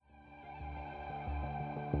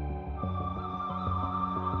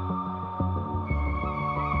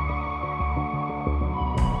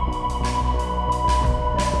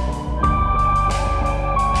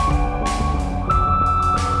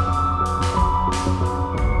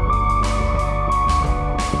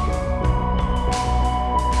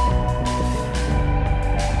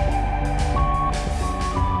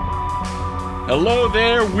Hello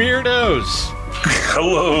there, weirdos!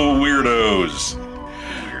 Hello, weirdos!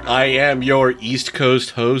 I am your East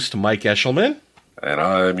Coast host, Mike Eshelman. And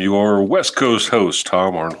I'm your West Coast host,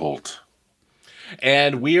 Tom Arnholt.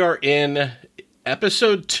 And we are in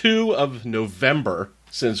episode 2 of November,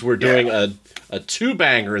 since we're doing a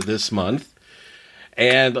two-banger this month.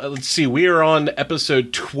 And let's see, we are on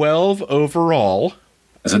episode 12 overall.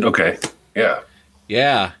 Is it? Okay. Yeah.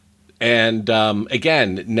 Yeah. And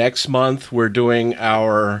again, next month we're doing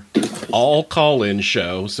our all call-in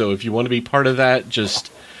show. So if you want to be part of that,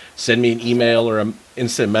 just send me an email or an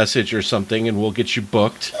instant message or something, and we'll get you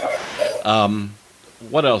booked.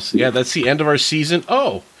 What else? Yeah, that's the end of our season.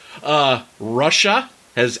 Oh, Russia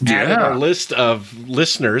has added our list of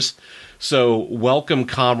listeners. So welcome,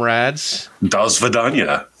 comrades. Das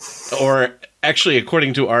Vidanya. Or actually,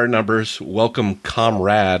 according to our numbers, welcome,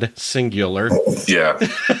 comrade, singular. Yeah.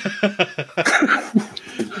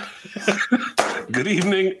 Good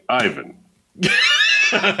evening, Ivan.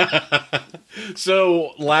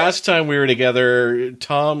 So last time we were together,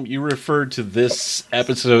 Tom, you referred to this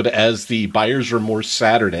episode as the Buyer's Remorse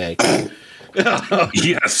Saturday.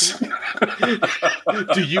 Yes.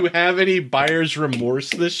 Do you have any buyer's remorse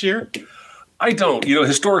this year? I don't. You know,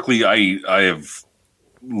 historically, I have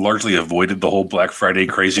largely avoided the whole Black Friday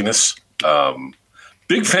craziness.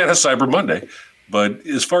 Big fan of Cyber Monday. But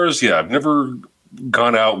as far as, I've never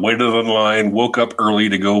gone out, waited online, woke up early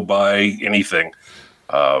to go buy anything.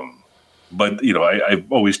 But, you know,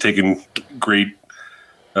 I've always taken great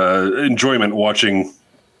enjoyment watching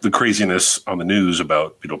the craziness on the news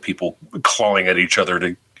about, you know, people clawing at each other to,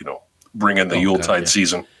 you know, bring in the Yuletide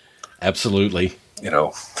season. Absolutely. You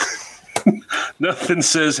know, nothing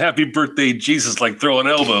says happy birthday, Jesus, like throwing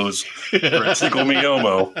elbows or a tickle me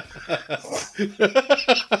Elmo.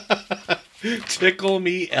 Tickle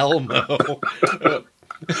me Elmo.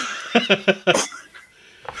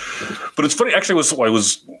 But it's funny, actually, I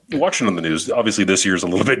was watching on the news. Obviously, this year's a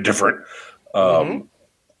little bit different.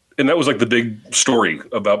 And that was like the big story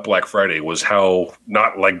about Black Friday was how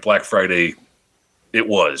not like Black Friday it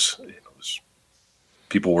was.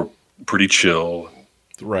 People were pretty chill,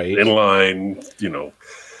 right? In line, you know,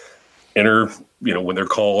 enter, you know, when they're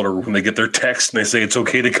called or when they get their text and they say it's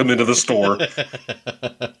okay to come into the store,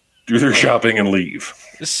 do their shopping and leave.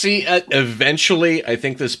 See, eventually, I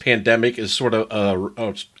think this pandemic is sort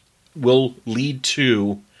of will lead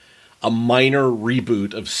to a minor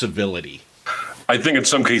reboot of civility. I think in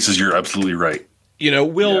some cases you're absolutely right. You know,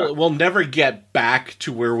 we'll never get back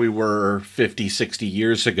to where we were 50, 60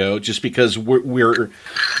 years ago just because we're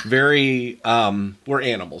very we're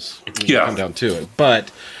animals. Come down to it.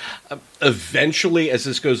 But eventually, as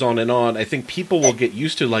this goes on and on, I think people will get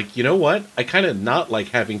used to, like, you know what? I kind of not like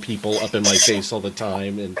having people up in my face all the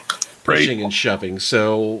time and pushing and shoving.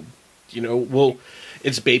 So, you know,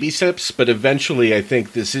 it's baby steps, but eventually I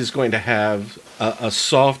think this is going to have a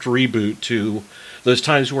soft reboot to those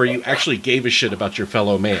times where you actually gave a shit about your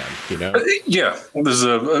fellow man, you know? There's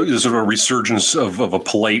a resurgence of a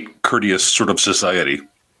polite, courteous sort of society.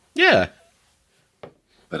 Yeah.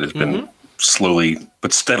 That has been slowly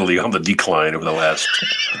but steadily on the decline over the last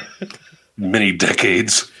many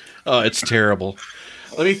decades. Oh, it's terrible.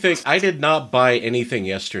 Let me think. I did not buy anything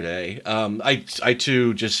yesterday. I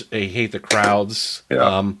too just hate the crowds.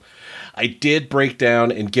 Yeah. I did break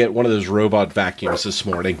down and get one of those robot vacuums this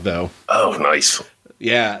morning, though. Oh, nice.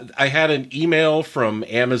 Yeah, I had an email from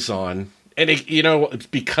Amazon, and it's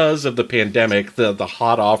because of the pandemic, the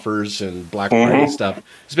hot offers and Black Friday stuff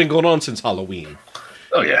has been going on since Halloween.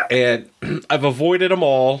 Oh, yeah. And I've avoided them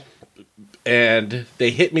all, and they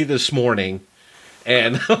hit me this morning,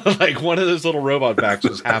 and like one of those little robot vacs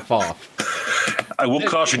was half off. I will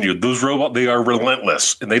caution you, those robots, they are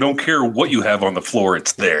relentless, and they don't care what you have on the floor,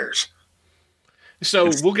 it's theirs.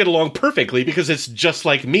 So we'll get along perfectly because it's just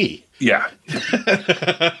like me. Yeah.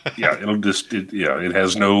 It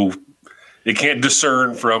has no, it can't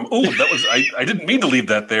discern from, I didn't mean to leave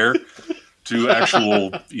that there, to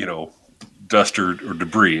actual, you know, dust or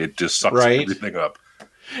debris. It just sucks everything up.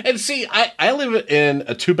 And see, I live in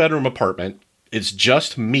a 2-bedroom apartment. It's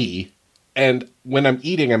just me. And when I'm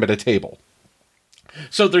eating, I'm at a table.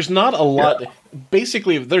 So there's not a lot.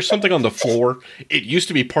 Basically, if there's something on the floor, it used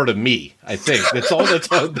to be part of me, I think. That's all that's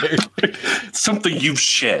out there. Something you've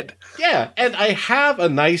shed. Yeah, and I have a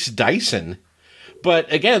nice Dyson. But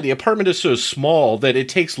again, the apartment is so small that it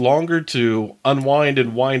takes longer to unwind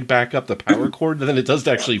and wind back up the power cord than it does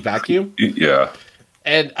to actually vacuum. Yeah.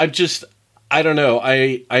 And I don't know.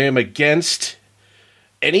 I am against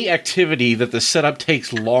any activity that the setup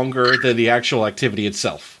takes longer than the actual activity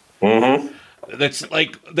itself. Mm-hmm.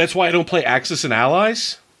 That's why I don't play Axis and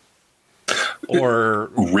Allies.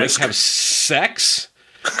 or Risk. have sex.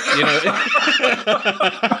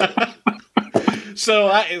 So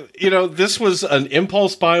this was an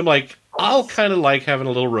impulse buy. I'm like, I'll kind of like having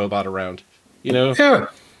a little robot around. Yeah,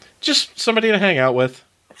 just somebody to hang out with.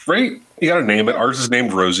 Right? You got to name it. Ours is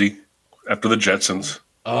named Rosie after the Jetsons.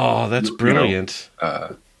 Oh, that's brilliant.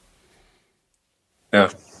 Yeah.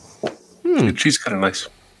 She's kind of nice.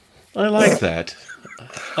 I like that.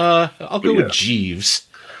 I'll go with Jeeves.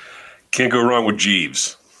 Can't go wrong with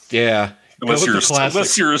Jeeves. Yeah. Unless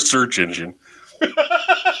you're a search engine.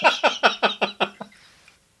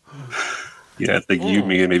 Yeah, I think you,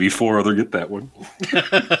 me, and maybe 4 other get that one.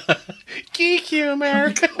 Geek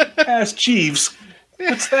humor. Ask Jeeves.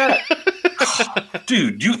 What's that?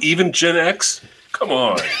 Dude, you even Gen X? Come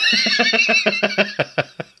on.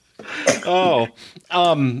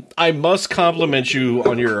 I must compliment you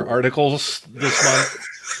on your articles this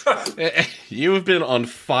month. You have been on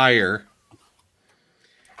fire.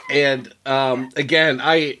 And again,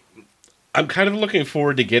 I'm kind of looking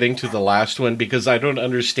forward to getting to the last one because I don't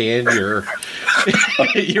understand your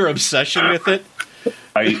your obsession with it.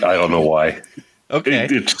 I don't know why. Okay.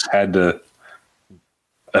 It just had to.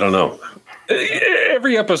 I don't know.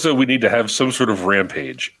 Every episode we need to have some sort of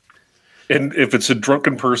rampage. And if it's a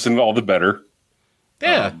drunken person, all the better.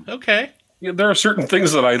 Yeah, okay. There are certain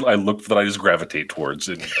things that I look that I just gravitate towards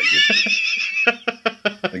and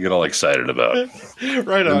I get all excited about.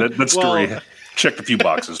 Right on. And that story checked a few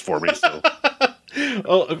boxes for me. So.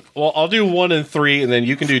 Well, I'll do 1 and 3, and then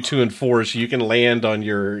you can do 2 and 4, so you can land on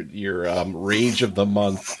your rage of the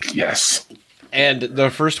month. Yes. And the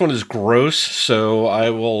first one is gross, so I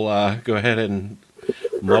will go ahead and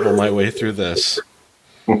muddle my way through this.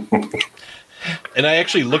 And I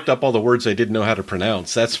actually looked up all the words I didn't know how to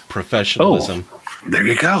pronounce. That's professionalism. Oh, there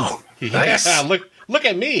you go. Nice. Yeah, look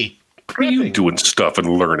at me. What are you doing stuff and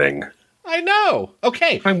learning? I know.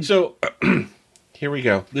 Okay, so here we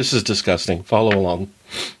go. This is disgusting. Follow along.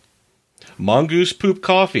 Mongoose poop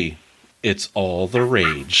coffee. It's all the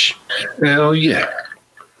rage. Hell yeah.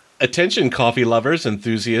 Attention, coffee lovers,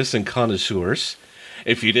 enthusiasts, and connoisseurs.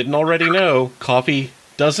 If you didn't already know, coffee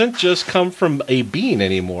doesn't just come from a bean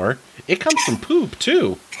anymore. It comes from poop,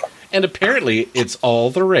 too. And apparently, it's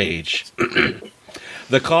all the rage.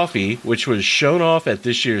 The coffee, which was shown off at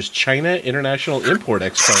this year's China International Import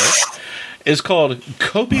Expo, is called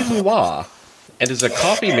Kopi Luwak and is a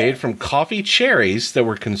coffee made from coffee cherries that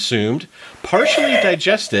were consumed, partially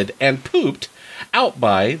digested, and pooped out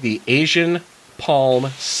by the Asian palm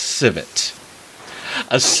civet.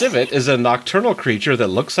 A civet is a nocturnal creature that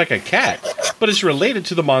looks like a cat, but is related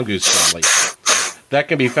to the mongoose family. That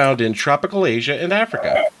can be found in tropical Asia and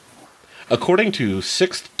Africa. According to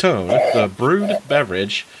Sixth Tone, the brewed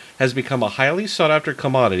beverage has become a highly sought-after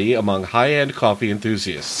commodity among high-end coffee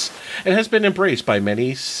enthusiasts and has been embraced by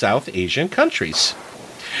many South Asian countries.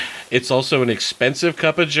 It's also an expensive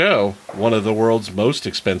cup of joe, one of the world's most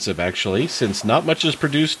expensive, actually, since not much is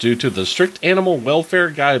produced due to the strict animal welfare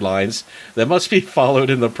guidelines that must be followed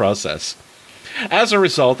in the process. As a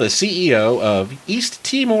result, the CEO of East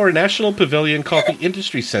Timor National Pavilion Coffee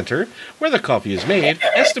Industry Center, where the coffee is made,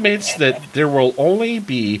 estimates that there will only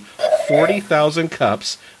be 40,000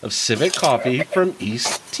 cups of civet coffee from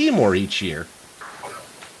East Timor each year.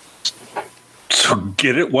 So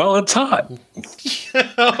get it while it's hot.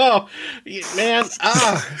 Oh, man.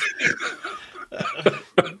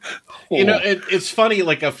 It's funny,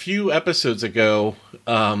 like a few episodes ago,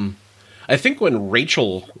 I think when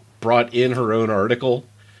Rachel brought in her own article,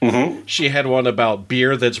 she had one about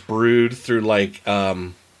beer that's brewed through like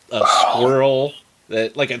a squirrel,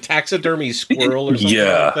 that like a taxidermy squirrel or something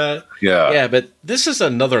like that. Yeah, but this is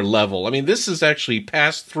another level. I mean, this is actually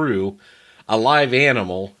passed through a live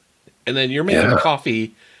animal, and then you're making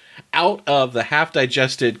coffee out of the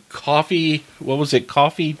half-digested coffee. What was it?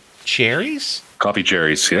 Coffee cherries? Coffee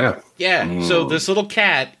cherries, yeah. Yeah. So this little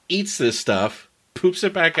cat eats this stuff, poops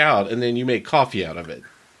it back out, and then you make coffee out of it.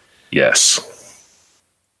 Yes.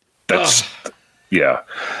 That's, yeah.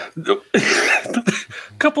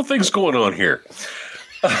 Couple things going on here.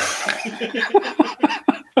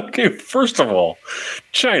 Okay, first of all,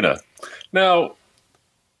 China. Now,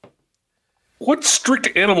 what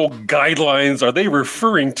strict animal guidelines are they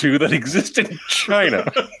referring to that exist in China?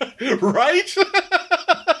 Right?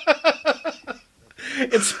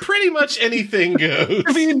 It's pretty much anything goes.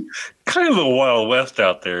 I mean, kind of the Wild West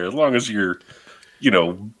out there, as long as you're,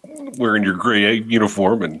 wearing your gray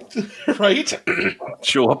uniform and right,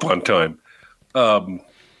 show up on time.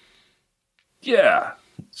 Yeah.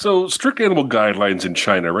 So strict animal guidelines in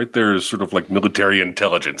China, right there is sort of like military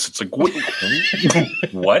intelligence. It's like what?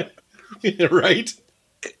 What? Right.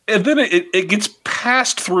 And then it gets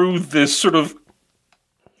passed through this sort of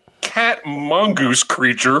cat mongoose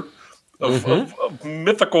creature of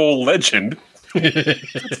mythical legend.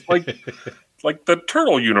 It's like the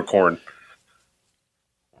turtle unicorn.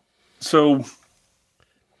 So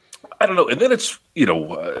I don't know. And then it's,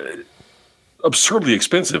 absurdly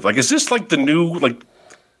expensive. Like, is this like the new, like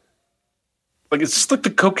is this like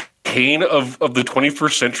the cocaine of the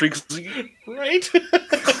 21st century? Right?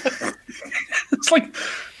 It's like,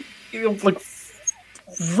 like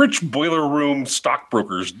rich boiler room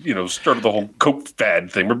stockbrokers, started the whole coke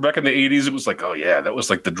fad thing. Remember back in the 80s, it was like, oh yeah, that was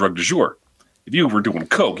like the drug du jour. If you were doing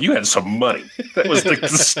coke, you had some money. That was like the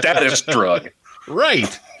status drug.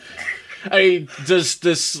 Right. Does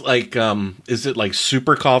this is it like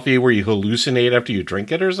super coffee where you hallucinate after you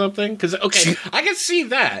drink it or something? Because okay, I can see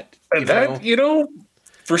that.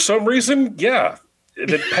 For some reason, yeah,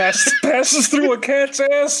 it passes through a cat's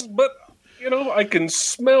ass, but I can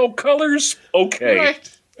smell colors. Okay,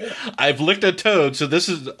 right. I've licked a toad, so this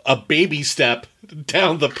is a baby step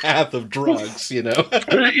down the path of drugs. Yeah,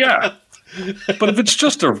 but if it's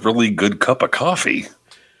just a really good cup of coffee,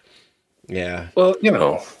 yeah, well,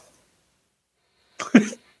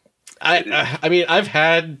 I mean, I've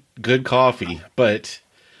had good coffee, but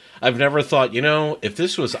I've never thought, if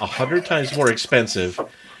this was 100 times more expensive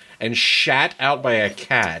and shat out by a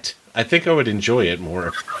cat, I think I would enjoy it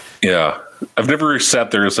more. Yeah, I've never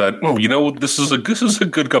sat there and said, this is a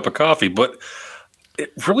good cup of coffee, but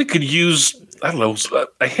it really could use, I don't know,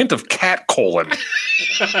 a hint of cat colon.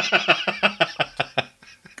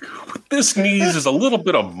 What this needs is a little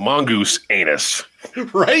bit of mongoose anus.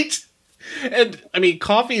 Right? And, I mean,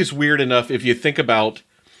 coffee is weird enough if you think about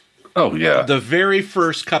the very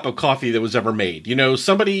first cup of coffee that was ever made.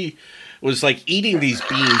 Somebody was, like, eating these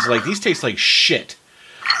beans, like, these taste like shit.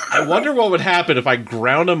 I wonder what would happen if I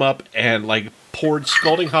ground them up and, like, poured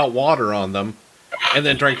scalding hot water on them and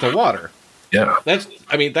then drank the water. Yeah.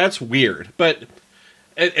 That's weird. But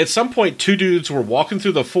at some point, two dudes were walking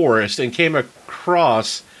through the forest and came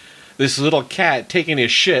across this little cat taking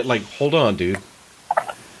his shit. Like, hold on, dude.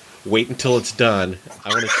 Wait until it's done. I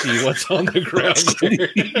want to see what's on the ground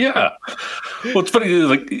here. Yeah. Well, it's funny.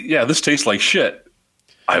 Like, yeah, this tastes like shit.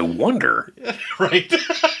 I wonder, right?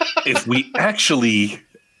 If we actually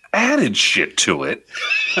added shit to it,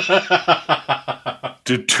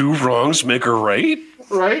 did two wrongs make a right?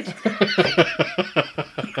 Right?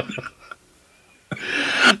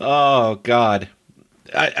 Oh, God.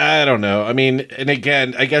 I don't know. I mean, and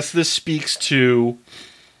again, I guess this speaks to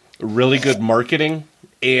really good marketing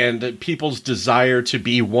and people's desire to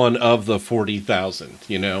be one of the 40,000,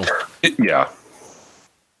 Yeah.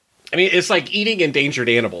 I mean, it's like eating endangered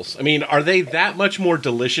animals. I mean, are they that much more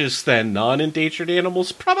delicious than non-endangered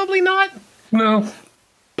animals? Probably not. No.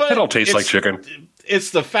 But it all tastes like chicken.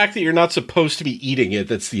 It's the fact that you're not supposed to be eating it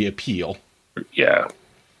that's the appeal. Yeah.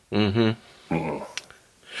 Mm-hmm. Mm.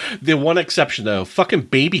 The one exception, though, fucking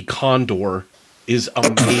baby condor is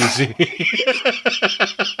amazing.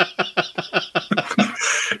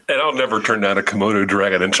 And I'll never turn down a Komodo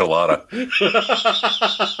dragon enchilada.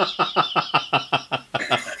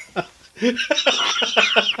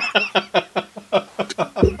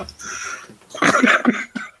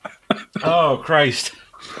 Oh, Christ.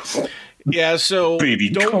 Yeah, so... Baby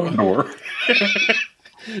condor.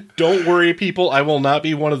 Don't worry, people. I will not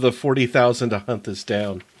be one of the 40,000 to hunt this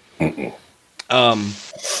down. To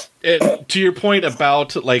your point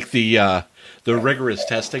about, like, the rigorous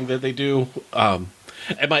testing that they do,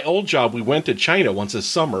 at my old job, we went to China once a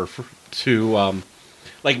summer to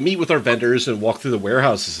meet with our vendors and walk through the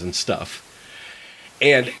warehouses and stuff.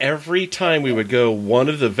 And every time we would go, one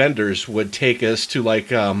of the vendors would take us to,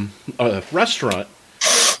 like, a restaurant.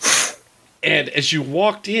 And as you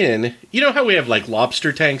walked in, you know how we have, like,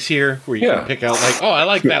 lobster tanks here where you can pick out, like, oh, I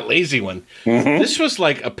like that lazy one. Mm-hmm. This was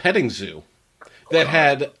like a petting zoo that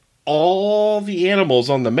had all the animals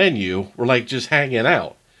on the menu were, like, just hanging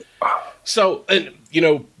out. So, and,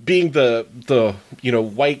 being the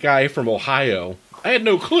white guy from Ohio, I had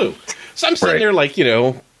no clue. So I'm sitting there, like,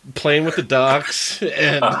 playing with the ducks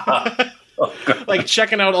and like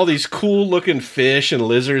checking out all these cool looking fish and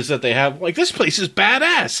lizards that they have. Like, this place is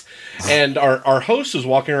badass. And our host was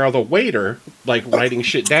walking around with a waiter, like, writing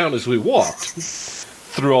shit down as we walked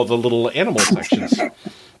through all the little animal sections.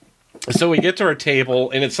 So we get to our table,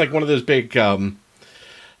 and it's like one of those big,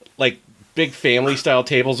 big family style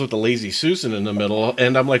tables with the Lazy Susan in the middle.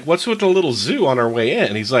 And I'm like, what's with the little zoo on our way in?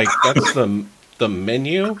 And he's like, that's the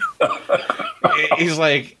menu. He's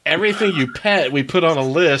like, everything you pet, we put on a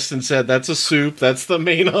list and said, that's a soup, that's the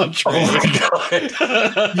main entree. Oh my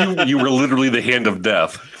God. You were literally the hand of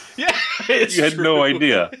death. Yeah, You had no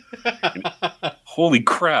idea. Holy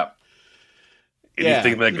crap.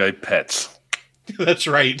 Anything that guy pets. That's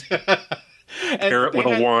right. Pair it with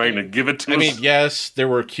a wine and give it to us. I mean, yes, there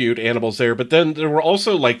were cute animals there, but then there were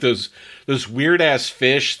also like those weird-ass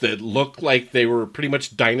fish that looked like they were pretty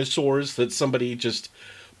much dinosaurs that somebody just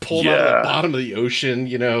pulled out of the bottom of the ocean,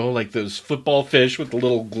 like those football fish with the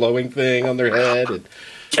little glowing thing on their head. And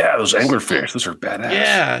yeah, those anglerfish. Those are badass.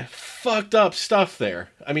 Yeah, fucked up stuff there.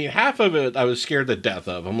 I mean, half of it I was scared to death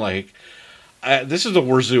of. I'm like, this is the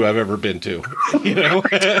worst zoo I've ever been to,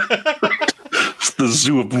 It's the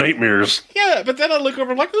zoo of nightmares. Yeah, but then I look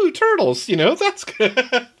over and I'm like, ooh, turtles, that's good.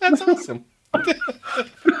 That's awesome.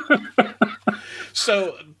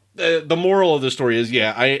 So the moral of the story is,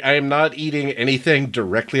 I am not eating anything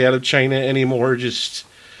directly out of China anymore, just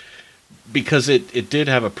because it did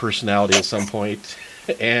have a personality at some point.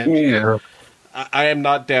 And I am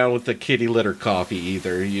not down with the kitty litter coffee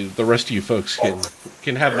either. The rest of you folks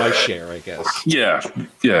can have my share, I guess. Yeah,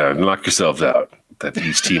 knock yourselves out.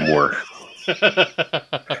 That's teamwork.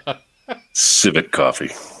 Civet coffee.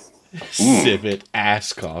 Civet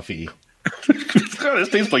ass coffee. God, this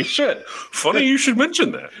tastes like shit. Funny you should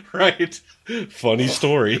mention that. Right. Funny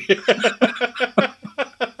story.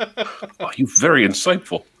 Oh, you very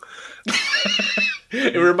insightful.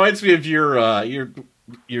 It reminds me of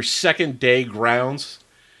your second day grounds.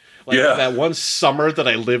 Like that one summer that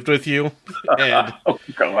I lived with you. And oh,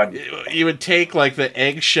 God. You would take like the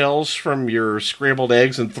eggshells from your scrambled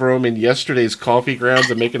eggs and throw them in yesterday's coffee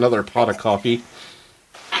grounds and make another pot of coffee.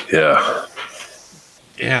 Yeah.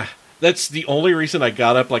 Yeah. That's the only reason I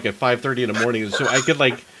got up like at 5:30 in the morning, is so I could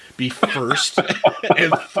like be first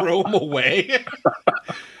and throw them away.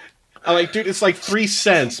 I'm like, dude, it's like 3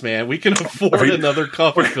 cents, man. We can afford another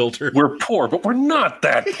coffee filter. We're poor, but we're not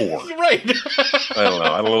that poor. Right. I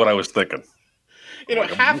don't know what I was thinking.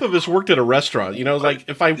 Half of us worked at a restaurant. Like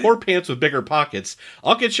if I wore pants with bigger pockets,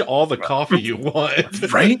 I'll get you all the coffee you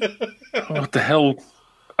want. Right? What the hell?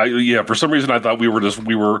 For some reason I thought we were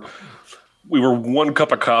one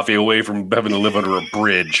cup of coffee away from having to live under a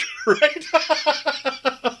bridge. Right?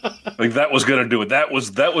 Like that was going to do it. That was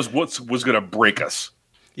what was going to break us.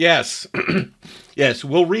 Yes. Yes,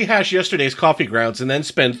 we'll rehash yesterday's coffee grounds and then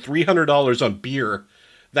spend $300 on beer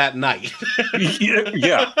that night.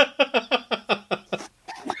 Yeah.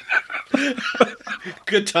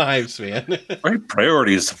 Good times, man. Right?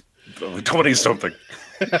 Priorities. 20-something.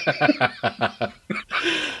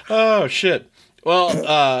 Oh, shit.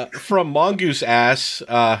 Well, from Mongoose Ass,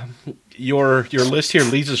 your list here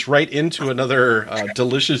leads us right into another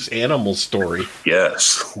delicious animal story.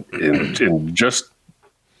 Yes. And just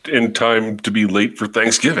in time to be late for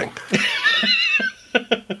Thanksgiving.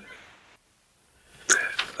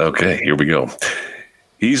 Okay, here we go.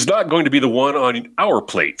 He's not going to be the one on our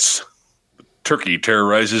plates. Turkey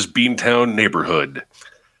terrorizes Beantown neighborhood.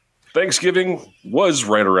 Thanksgiving was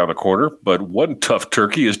right around the corner, but one tough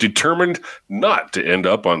turkey is determined not to end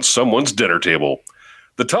up on someone's dinner table.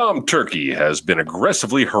 The Tom Turkey has been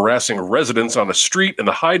aggressively harassing residents on a street in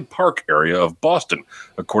the Hyde Park area of Boston,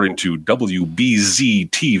 according to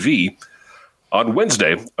WBZ-TV. On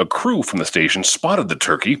Wednesday, a crew from the station spotted the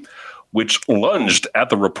turkey, which lunged at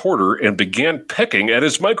the reporter and began pecking at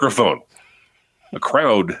his microphone. A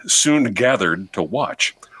crowd soon gathered to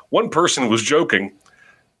watch. One person was joking,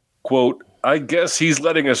 quote, "I guess he's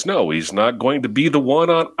letting us know he's not going to be the one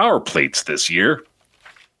on our plates this year."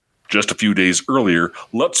 Just a few days earlier,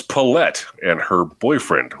 Lutz Paulette and her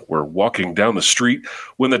boyfriend were walking down the street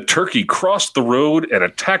when the turkey crossed the road and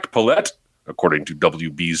attacked Paulette, according to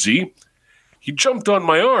WBZ. "He jumped on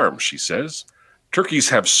my arm," she says. "Turkeys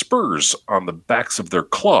have spurs on the backs of their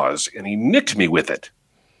claws, and he nicked me with it.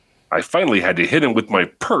 I finally had to hit him with my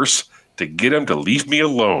purse to get him to leave me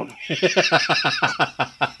alone."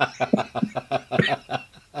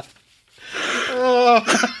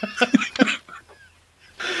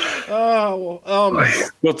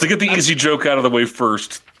 Well, to get the easy joke out of the way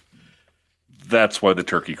first, that's why the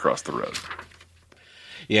turkey crossed the road.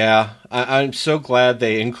 Yeah, I'm so glad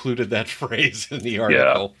they included that phrase in the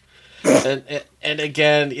article. Yeah. And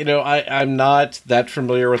again, I'm not that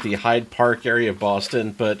familiar with the Hyde Park area of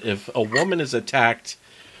Boston, but if a woman is attacked,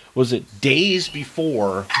 was it days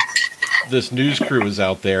before this news crew was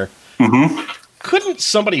out there, couldn't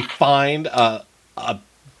somebody find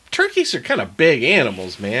turkeys are kind of big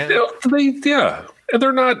animals, man. Yeah. And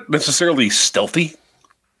they're not necessarily stealthy.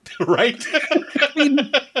 Right? I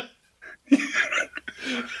mean,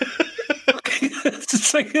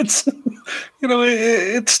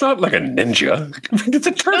 it's not like a ninja. It's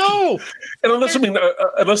a turkey. No. And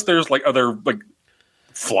unless there's like other like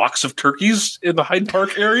flocks of turkeys in the Hyde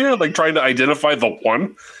Park area, like trying to identify the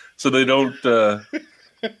one so they don't,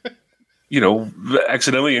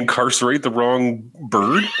 accidentally incarcerate the wrong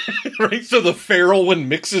bird. Right, so the feral one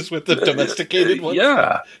mixes with the domesticated one.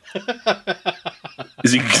 Yeah.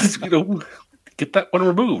 Is he, get that one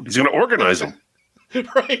removed? He's going to organize them.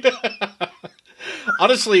 Right.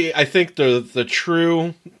 Honestly, I think the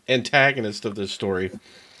true antagonist of this story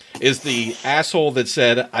is the asshole that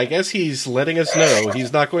said, I guess he's letting us know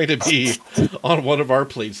he's not going to be on one of our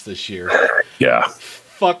plates this year. Yeah.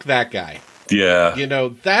 Fuck that guy. Yeah.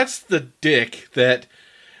 That's the dick that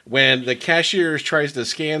when the cashier tries to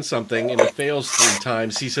scan something and it fails 3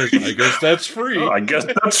 times, he says, I guess that's free. I guess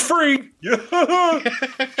that's free.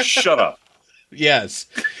 Shut up. Yes.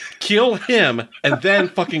 Kill him and then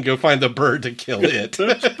fucking go find the bird to kill it.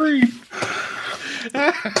 That's free.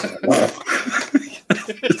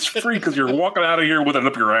 It's free because you're walking out of here with it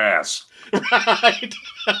up your ass. Right.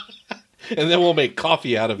 And then we'll make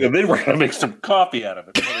coffee out of it. And then we're going to make some coffee out of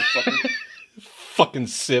it, motherfucker. Fucking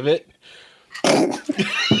civet.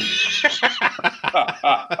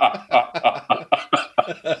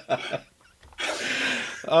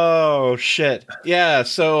 Oh, shit. Yeah,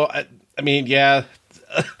 so, I mean, yeah.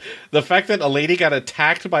 The fact that a lady got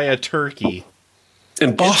attacked by a turkey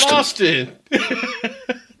in Boston.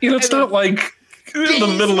 It's not like in the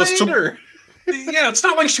middle of some. Yeah, it's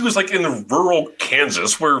not like she was like in rural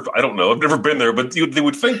Kansas where, I don't know, I've never been there, but they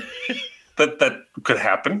would think that could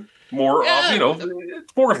happen more.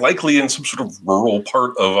 It's more likely in some sort of rural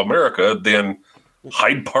part of America than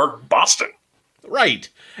Hyde Park, Boston. Right.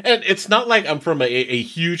 And it's not like I'm from a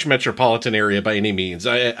huge metropolitan area by any means.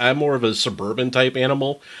 I'm more of a suburban type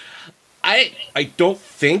animal. I don't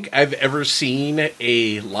think I've ever seen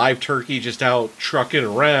a live turkey just out trucking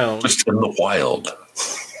around. Just in the wild.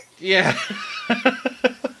 Yeah.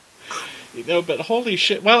 But holy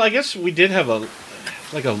shit. Well, I guess we did have a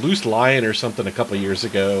loose lion or something a couple of years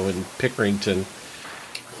ago in Pickerington.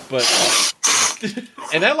 But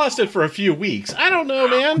and that lasted for a few weeks. I don't know,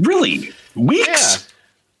 man. Really? Weeks?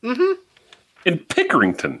 Yeah. Mm-hmm. In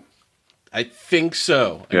Pickerington? I think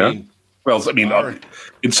so. Yeah.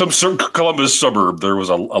 In some Columbus suburb, there was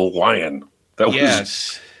a lion.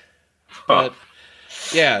 Yes. But,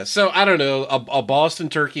 yeah, so I don't know. A Boston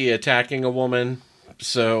turkey attacking a woman.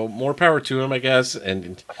 So more power to him, I guess.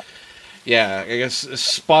 And yeah, I guess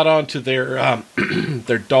spot on to their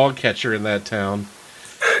their dog catcher in that town.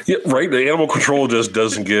 Yeah, right. The animal control just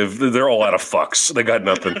doesn't give. They're all out of fucks. They got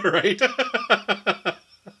nothing. Right.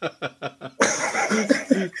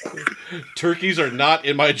 Turkeys are not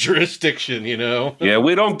in my jurisdiction, Yeah,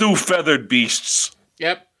 we don't do feathered beasts.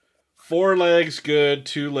 Yep. 4 legs good,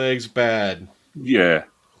 2 legs bad. Yeah.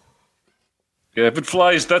 Yeah, if it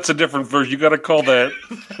flies, that's a different version. You got to call that.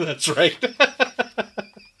 That's right.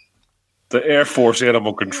 The Air Force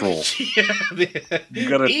Animal Control. Yeah, you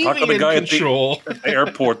got to talk to the guy at the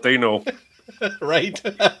airport. They know. Right.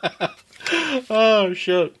 Oh,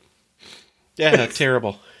 shit. Yeah,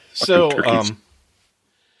 terrible. So,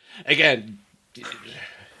 again,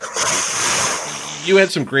 you had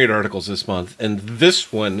some great articles this month, and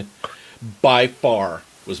this one, by far,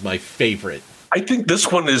 was my favorite. I think this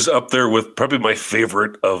one is up there with probably my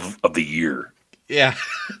favorite of the year. Yeah,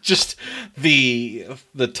 just the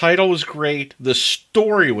title was great, the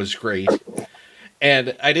story was great,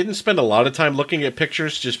 and I didn't spend a lot of time looking at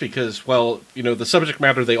pictures just because, well, the subject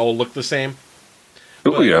matter, they all look the same.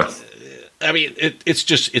 Oh, but, yeah. I mean,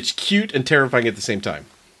 it's cute and terrifying at the same time.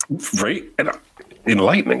 Right? And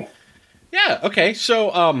enlightening. Yeah, okay.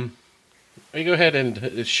 So, you go ahead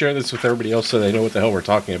and share this with everybody else so they know what the hell we're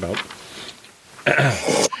talking about.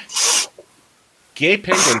 Gay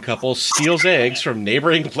penguin couple steals eggs from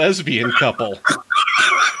neighboring lesbian couple.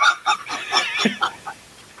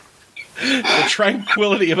 The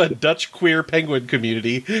tranquility of a Dutch queer penguin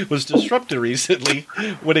community was disrupted recently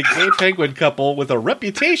when a gay penguin couple with a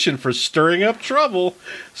reputation for stirring up trouble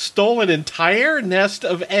stole an entire nest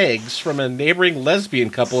of eggs from a neighboring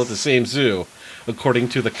lesbian couple at the same zoo, according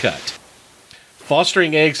to The Cut.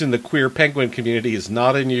 Fostering eggs in the queer penguin community is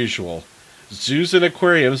not unusual. Zoos and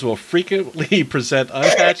aquariums will frequently present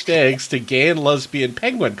unhatched eggs to gay and lesbian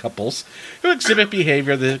penguin couples who exhibit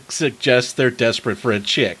behavior that suggests they're desperate for a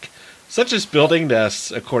chick, such as building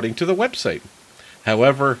nests, according to the website.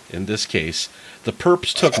 However, in this case, the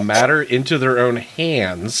perps took matter into their own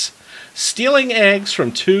hands, stealing eggs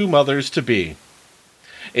from 2 mothers-to-be.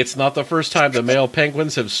 It's not the first time the male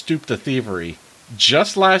penguins have stooped to thievery.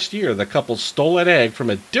 Just last year, the couple stole an egg from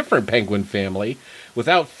a different penguin family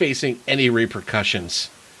without facing any repercussions.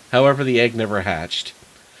 However, the egg never hatched.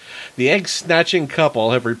 The egg-snatching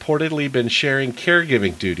couple have reportedly been sharing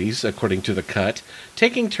caregiving duties, according to The Cut,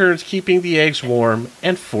 taking turns keeping the eggs warm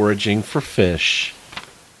and foraging for fish.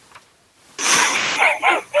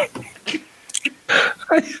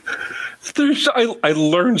 I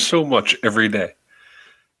learn so much every day.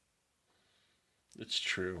 It's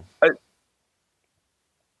true.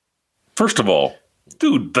 First of all,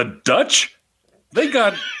 dude, the Dutch, they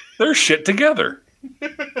got their shit together.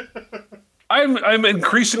 I'm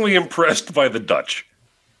increasingly impressed by the Dutch.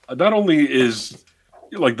 Not only is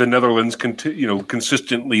like the Netherlands,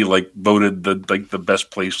 consistently like voted the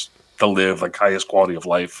best place to live, like highest quality of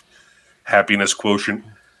life, happiness quotient.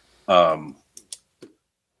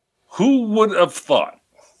 Who would have thought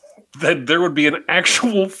that there would be an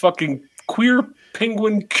actual fucking queer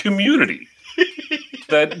penguin community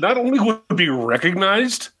that not only would be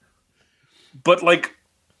recognized, but like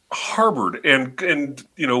harbored and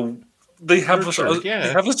they have they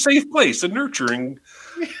have a safe place, a nurturing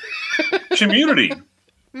community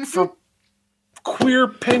for queer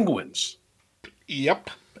penguins. Yep,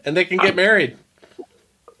 and they can get married.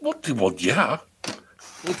 Well, yeah.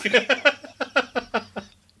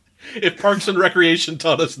 If Parks and Recreation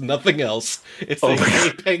taught us nothing else, it's that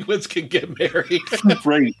gay penguins can get married.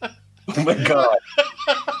 Right. Oh my god.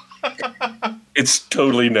 It's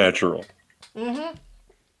totally natural. Mm-hmm.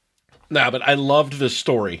 Nah, but I loved this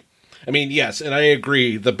story. I mean, yes, and I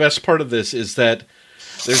agree. The best part of this is that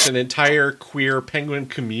there's an entire queer penguin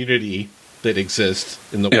community that exists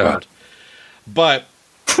in the world. But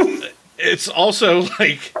it's also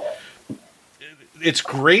like... It's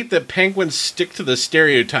great that penguins stick to the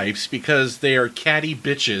stereotypes because they are catty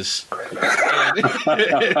bitches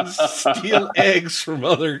and steal eggs from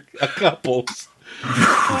other couples.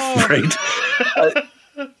 Right.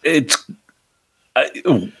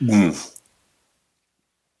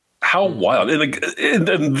 How wild.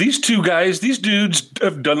 And these two guys, these dudes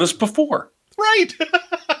have done this before. Right.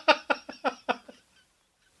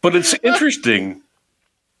 But it's interesting.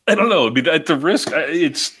 I don't know. I mean, at the risk,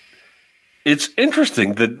 it's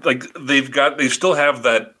interesting that like they still have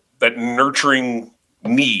that nurturing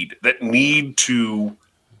need, that need to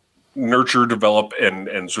nurture, develop,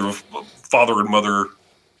 and sort of father and mother,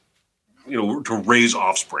 to raise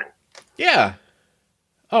offspring. Yeah.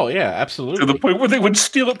 Oh yeah, absolutely. To the point where they would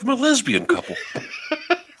steal it from a lesbian couple.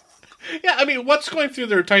 Yeah, I mean, what's going through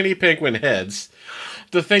their tiny penguin heads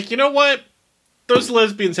to think, you know what? Those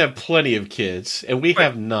lesbians have plenty of kids, and we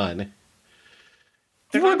have none.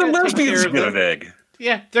 Where the lesbians get an egg?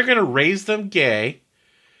 Yeah, they're going to raise them gay.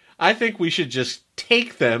 I think we should just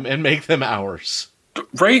take them and make them ours.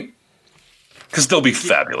 Right? Because they'll be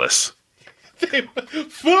fabulous.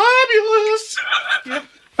 Fabulous! Yep.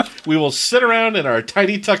 We will sit around in our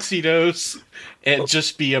tiny tuxedos and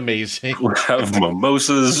just be amazing. We'll have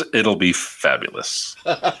mimosas. It'll be fabulous.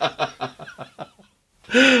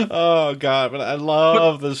 Oh, God, but I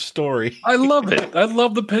love this story. I love it. I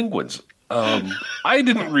love the penguins. I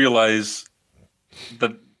didn't realize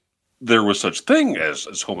that there was such thing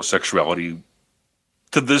as homosexuality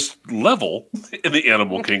to this level in the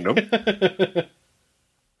animal kingdom.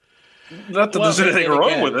 Not that there's anything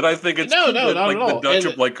wrong with it. I think it's not at all. The Dutch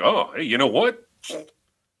are like, oh, hey, you know what?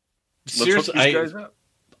 Seriously,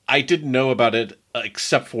 I didn't know about it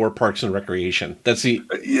except for Parks and Recreation. That's the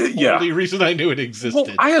only reason I knew it existed.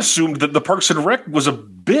 Well, I assumed that the Parks and Rec was a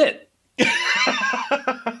bit.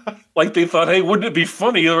 Like they thought, hey, wouldn't it be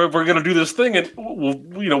funny if we're going to do this thing? And,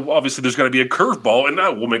 obviously there's got to be a curveball, and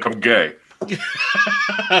now we'll make them gay.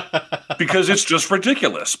 Because it's just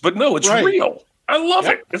ridiculous. But no, it's real. I love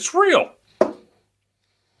it. It's real.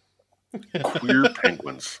 Queer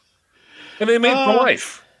penguins. And they made for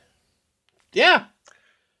life. Yeah.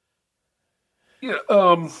 Yeah.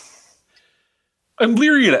 I'm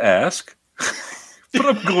leery to ask, but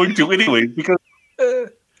I'm going to anyway, because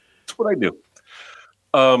it's what I do.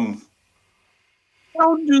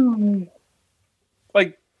 How do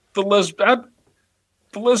the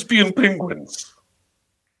lesbian penguins?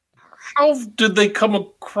 How did they come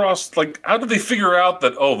across? How did they figure out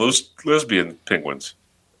that? Oh, those lesbian penguins.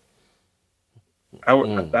 How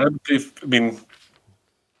did they? I mean,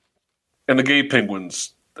 and the gay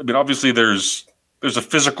penguins. I mean, obviously, there's a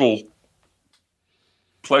physical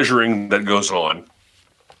pleasuring that goes on.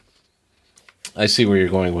 I see where you're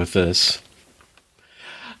going with this.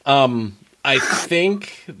 I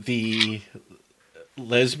think the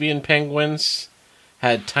lesbian penguins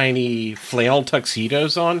had tiny flannel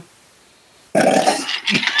tuxedos on.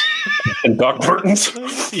 And Doc Martens?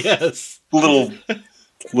 Yes. Little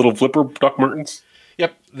flipper Doc Martens?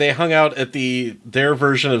 Yep. They hung out at their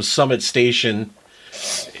version of Summit Station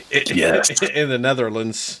in the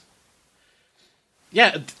Netherlands.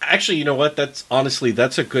 Yeah, actually, you know what? That's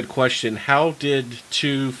a good question. How did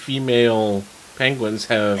two female penguins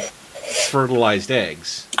have fertilized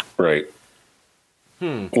eggs? Right.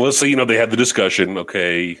 Well, let's say, they had the discussion.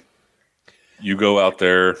 Okay, you go out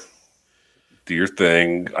there, do your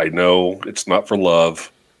thing. I know it's not for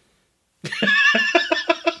love.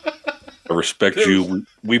 I respect you.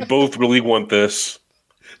 We both really want this.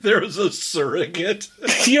 There was a surrogate.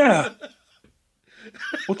 Yeah.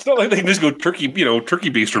 Well, it's not like they can just go turkey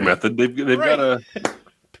baster method. They've got to.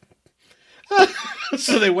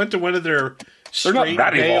 So they went to one of their straight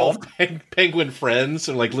male penguin friends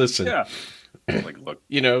and like, listen. Yeah. Like, look.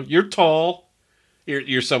 You're tall.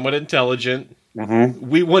 You're somewhat intelligent. Mm-hmm.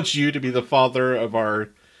 We want you to be the father of our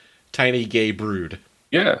tiny gay brood.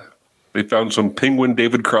 Yeah. They found some penguin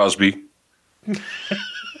David Crosby.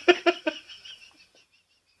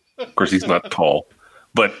 Of course, he's not tall,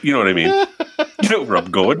 but you know what I mean. You know where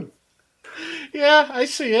I'm going. Yeah, I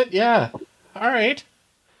see it. Yeah. All right.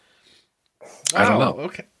 I don't know.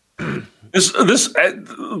 Okay.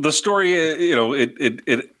 The story,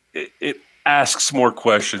 it asks more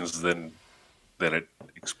questions than it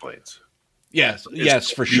explains.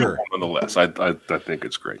 Yes, for sure. Nonetheless, I think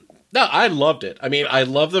it's great. No, I loved it. I mean, I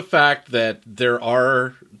love the fact that there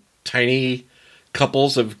are tiny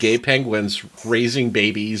couples of gay penguins raising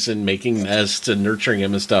babies and making nests and nurturing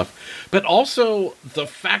them and stuff. But also the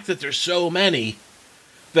fact that there's so many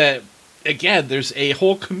that, again, there's a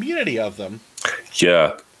whole community of them.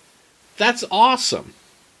 Yeah. That's awesome.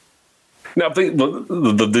 Now,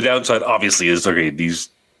 the downside, obviously, is, okay,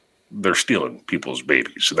 they're stealing people's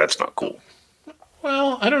babies, so that's not cool.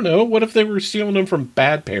 Well, I don't know. What if they were stealing them from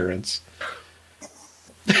bad parents?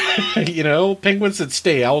 Penguins that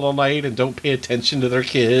stay out all night and don't pay attention to their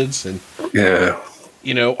kids and,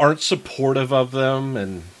 aren't supportive of them.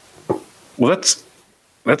 And well,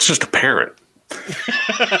 that's just a parent.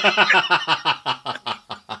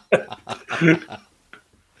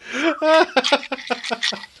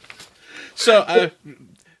 So,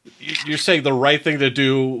 you're saying the right thing to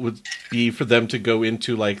do would be for them to go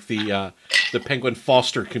into like the penguin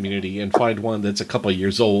foster community and find one that's a couple of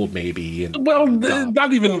years old, maybe. And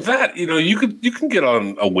not even that. You can get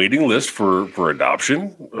on a waiting list for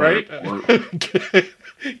adoption, right?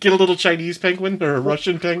 Get a little Chinese penguin or a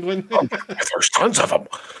Russian penguin. There's tons of them.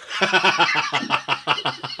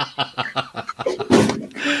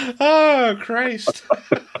 Oh, Christ.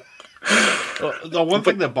 The one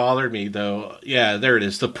thing that bothered me, though, yeah, there it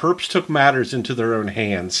is. The perps took matters into their own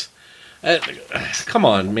hands. Come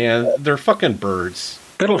on, man. They're fucking birds.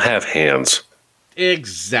 They don't have hands.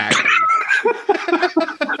 Exactly.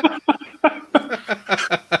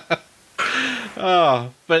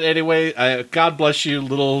 But anyway, God bless you,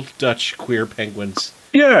 little Dutch queer penguins.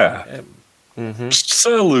 Yeah.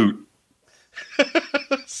 Salute.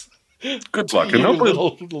 Good luck and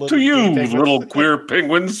hope to you, little queer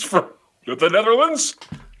penguins from the Netherlands.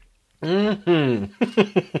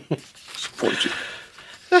 Support you.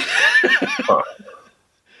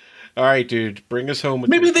 All right, dude, bring us home.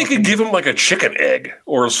 Maybe they could give him like a chicken egg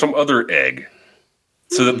or some other egg,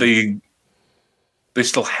 so that they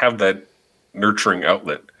still have that nurturing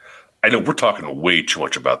outlet. I know we're talking way too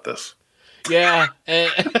much about this. Yeah,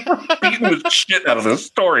 beating the shit out of this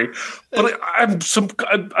story, but I'm just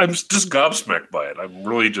gobsmacked by it. I'm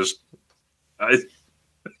really just the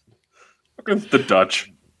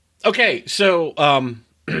Dutch. Okay, so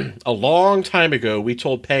a long time ago, we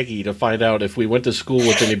told Peggy to find out if we went to school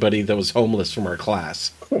with anybody that was homeless from our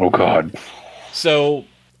class. Oh God! So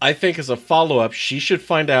I think as a follow-up, she should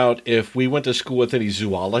find out if we went to school with any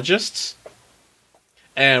zoologists.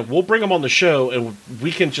 And we'll bring them on the show, and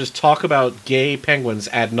we can just talk about gay penguins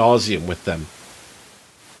ad nauseum with them.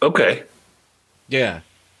 Okay. Yeah.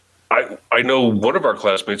 I know one of our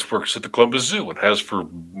classmates works at the Columbus Zoo and has for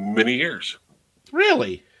many years.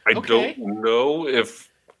 Really? I don't know if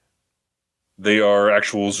they are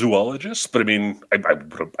actual zoologists, but I mean,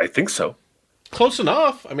 I think so. Close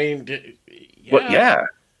enough. I mean, yeah. Well, yeah.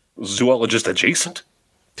 Zoologist adjacent.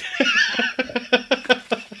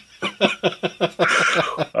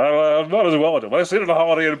 I'm not a zoologist. I stayed at a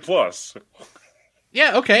Holiday Inn Plus.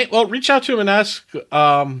 Yeah, okay. Well, reach out to him and ask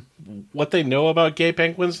what they know about gay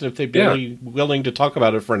penguins and if they'd be willing to talk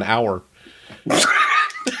about it for an hour.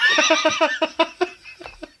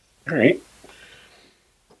 All right.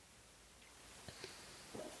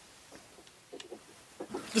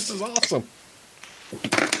 This is awesome.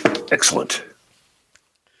 Excellent.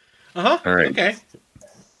 Uh-huh. All right. Okay.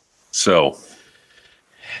 So,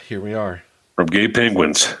 here we are. From gay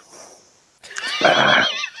penguins.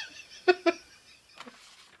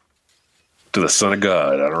 to the Son of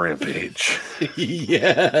God on a rampage.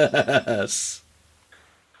 Yes.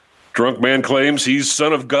 Drunk man claims he's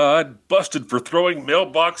Son of God, busted for throwing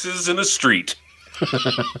mailboxes in a street.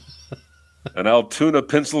 An Altoona,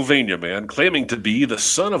 Pennsylvania man claiming to be the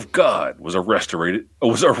Son of God was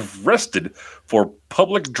arrested for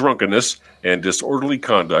public drunkenness and disorderly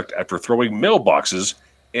conduct after throwing mailboxes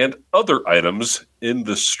and other items in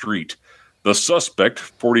the street. The suspect,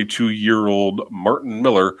 42-year-old Martin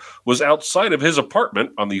Miller, was outside of his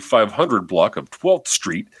apartment on the 500 block of 12th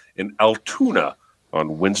Street in Altoona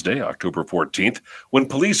on Wednesday, October 14th, when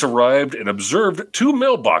police arrived and observed two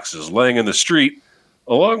mailboxes laying in the street,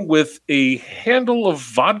 along with a handle of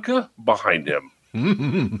vodka behind him.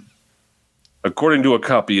 Mm-hmm. According to a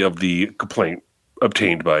copy of the complaint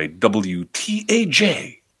obtained by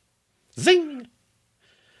WTAJ. Zing!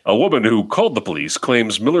 A woman who called the police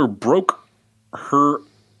claims Miller woke her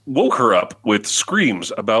up with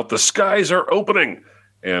screams about the skies are opening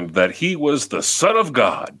and that he was the Son of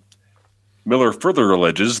God. Miller further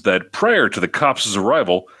alleges that prior to the cops'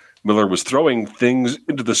 arrival, Miller was throwing things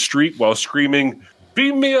into the street while screaming,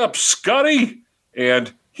 "Beam me up, Scotty!"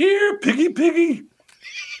 and "Here, piggy, piggy!"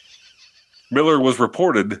 Miller was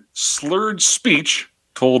reported slurred speech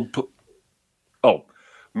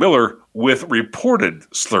Miller, with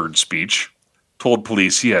reported slurred speech, told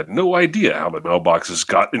police he had no idea how the mailboxes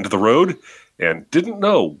got into the road and didn't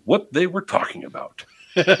know what they were talking about.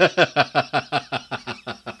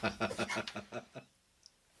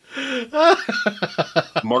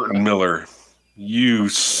 Martin Miller, you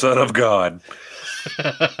son of God.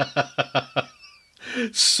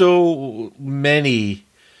 So many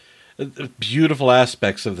beautiful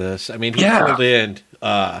aspects of this. I mean, he pulled in,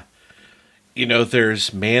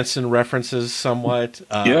 there's Manson references somewhat.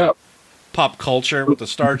 Pop culture with the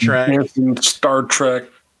Star Trek. Manson, Star Trek.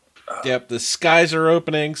 Yep, the skies are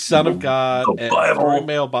opening, Son of God, and throwing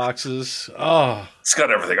mailboxes. Oh. It's got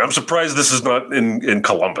everything. I'm surprised this is not in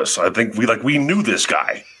Columbus. I think we knew this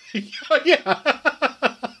guy. Yeah.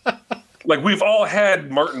 Like, we've all had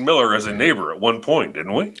Martin Miller as a neighbor at one point,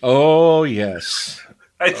 didn't we? Oh, yes.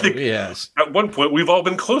 I think at one point we've all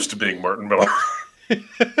been close to being Martin Miller.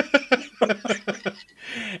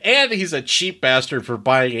 And he's a cheap bastard for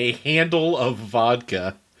buying a handle of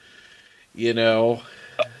vodka.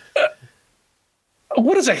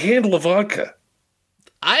 What is a handle of vodka?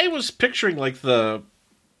 I was picturing like the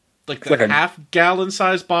half-gallon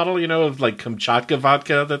size bottle, of like Kamchatka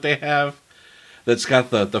vodka that they have. That's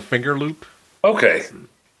got the finger loop. Okay.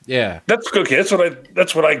 Yeah. That's okay. That's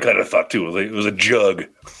what I kind of thought too. It was a jug.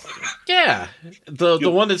 Yeah. The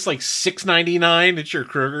one that's like $6.99 at your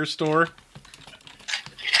Kroger store.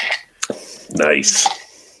 Nice.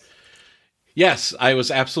 Yes, I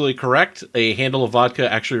was absolutely correct. A handle of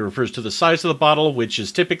vodka actually refers to the size of the bottle, which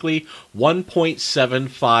is typically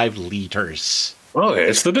 1.75 liters. Okay,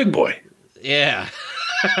 it's the big boy. Yeah.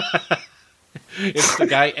 It's the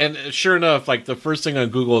guy, and sure enough, like the first thing on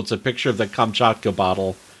Google, it's a picture of the Kamchatka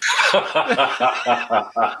bottle.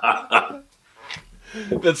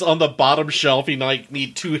 That's on the bottom shelf. You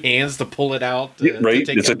need two hands to pull it out. Right?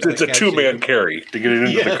 It's a two-man carry to get it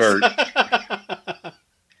into the cart.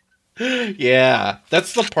 Yeah,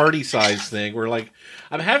 that's the party size thing. Where like,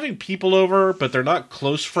 I'm having people over, but they're not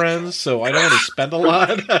close friends, so I don't want to spend a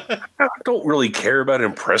lot. I don't really care about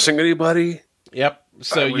impressing anybody. Yep.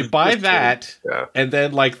 So you buy that, and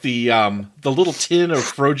then like the little tin of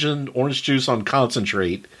frozen orange juice on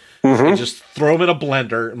concentrate, and just throw them in a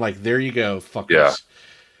blender. I'm like, there you go, fuckers. Yeah.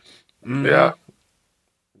 Mm-hmm. Yeah.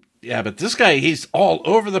 Yeah, but this guy, he's all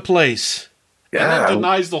over the place. Yeah. And that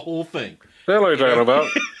denies the whole thing. What are you talking about?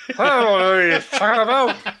 I don't know what you're talking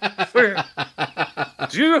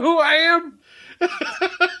about. Do you know who I am?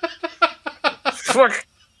 Fuck.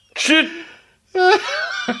 Shit.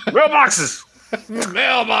 Mailboxes.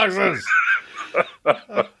 Mailboxes.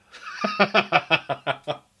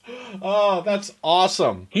 Oh, that's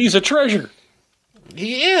awesome. He's a treasure.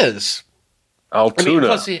 He is.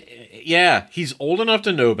 Altoona. He's old enough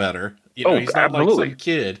to know better. He's not absolutely like some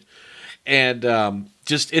kid. And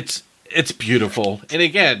just it's beautiful. And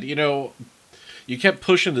again, you kept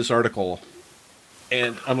pushing this article,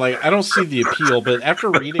 and I'm like, I don't see the appeal. But after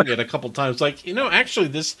reading it a couple times, like, actually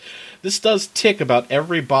this does tick about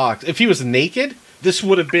every box. If he was naked, this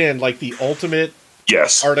would have been like the ultimate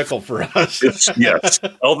article for us. Yes.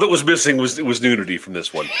 All that was missing was nudity from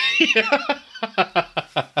this one.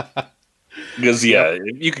 Because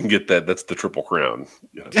you can get that. That's the Triple Crown.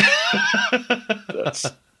 That's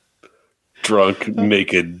drunk,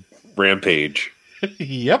 naked rampage.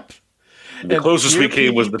 Yep. The closest we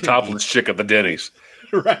came was the topless chick at the Denny's.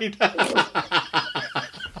 Right.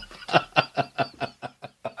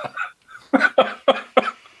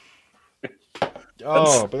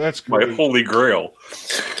 but that's great. My holy grail.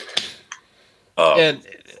 And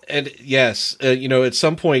yes, at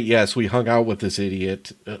some point, yes, we hung out with this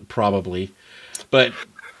idiot, probably. But,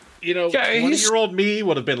 20-year-old me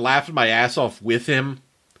would have been laughing my ass off with him.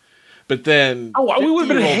 But then... Oh, we would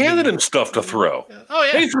have been handing him stuff to throw.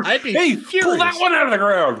 Oh, yeah. I'd be pull that one out of the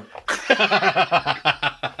ground.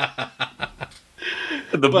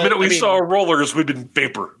 The minute we saw rollers, we'd been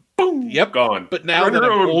vapor. Boom. Yep. Gone. But now that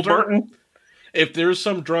I'm older, Martin. If there's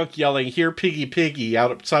some drunk yelling, "Here, piggy, piggy,"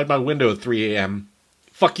 outside my window at 3 a.m.,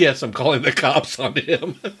 fuck yes, I'm calling the cops on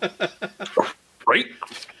him. Right?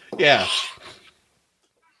 Yeah.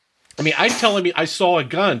 I mean, I'd tell him I saw a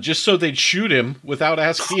gun just so they'd shoot him without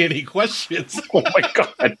asking any questions. Oh, my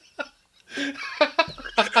God.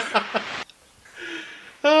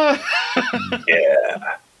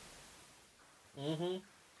 Yeah. Mm-hmm.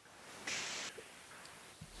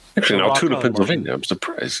 Actually, in Altoona, Pennsylvania, I'm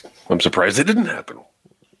surprised. I'm surprised it didn't happen.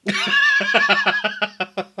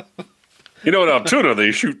 In Altoona,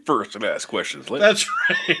 they shoot first and ask questions later. That's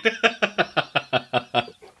right.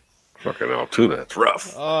 Fucking Altoona, it's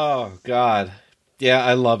rough. Oh, God. Yeah,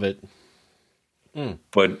 I love it.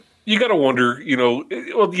 But you got to wonder,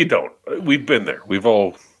 well, you don't. We've been there. We've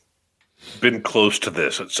all been close to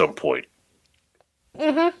this at some point.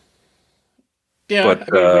 Mm-hmm. Yeah,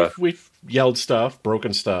 but, we've yelled stuff,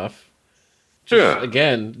 broken stuff.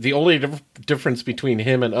 Again, the only difference between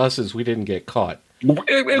him and us is we didn't get caught.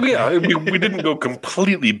 Yeah, we didn't go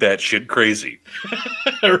completely batshit crazy.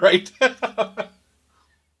 Right?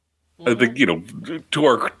 I think, to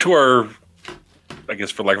our, I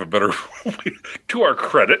guess for lack of a better, to our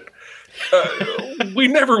credit, we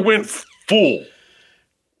never went full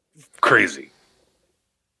crazy.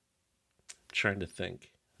 Trying to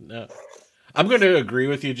think. No. I'm going to agree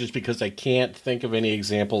with you just because I can't think of any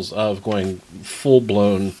examples of going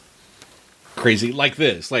full-blown crazy like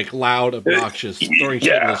this, like loud, obnoxious, throwing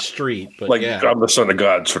shit in the street. But like, I'm the son of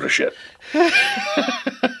God sort of shit.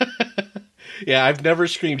 Yeah, I've never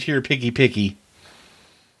screamed, "Here, piggy, piggy."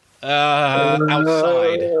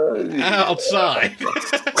 Outside.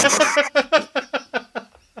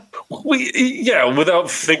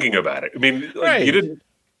 Without thinking about it. I mean, right. You didn't,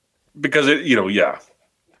 because yeah.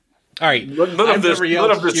 All right, I've never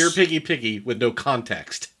yelled, "Here, piggy, piggy," with no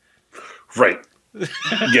context. Right.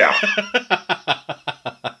 Yeah.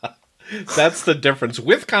 That's the difference.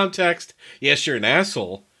 With context, yes, you're an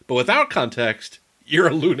asshole. But without context, you're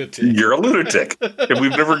a lunatic. You're a lunatic. And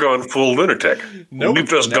we've never gone full lunatic. Nope, we've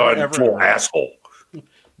just gone full asshole.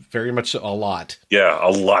 Very much a lot. Yeah, a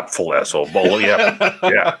lot full asshole. Well,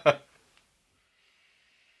 yeah.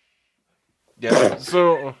 Yeah.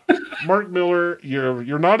 So, Mark Miller,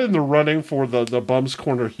 you're not in the running for the Bum's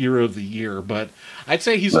Corner Hero of the Year, but I'd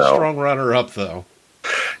say he's a strong runner-up, though.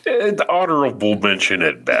 The honorable mention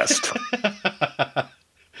at best.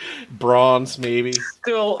 Bronze, maybe.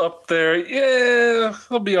 Still up there. Yeah,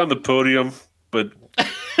 I'll be on the podium, but...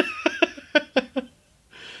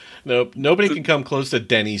 Nope. Nobody can come close to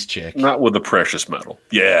Denny's chick. Not with the precious metal.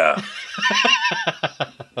 Yeah.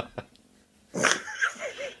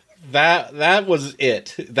 That was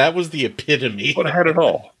it. That was the epitome. But it had it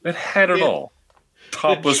all. It had it all.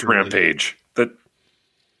 Topless rampage. That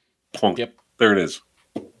punk. Yep. There it is.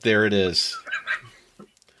 There it is.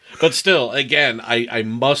 But still, again, I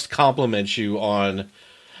must compliment you on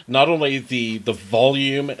not only the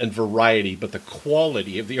volume and variety, but the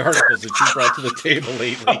quality of the articles that you brought to the table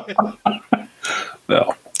lately.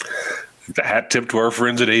 Well, the hat tip to our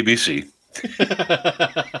friends at ABC.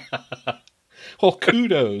 Well,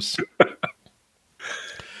 kudos.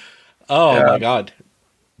 Oh, my God.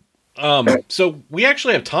 So we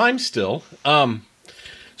actually have time still.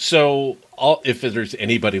 So if there's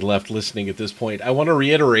anybody left listening at this point, I want to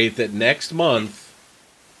reiterate that next month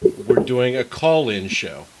we're doing a call-in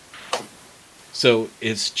show. So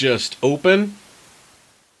it's just open.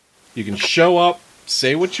 You can show up,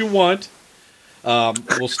 say what you want.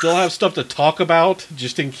 We'll still have stuff to talk about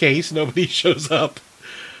just in case nobody shows up.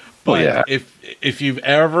 But if you've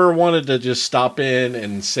ever wanted to just stop in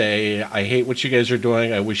and say, "I hate what you guys are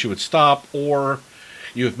doing, I wish you would stop," or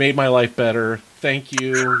 "You have made my life better, thank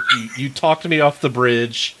you, you talked me off the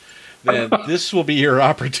bridge," then this will be your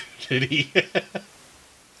opportunity.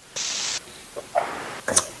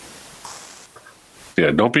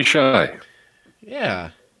 Yeah, don't be shy.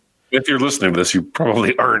 Yeah. If you're listening to this, you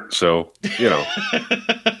probably aren't, so,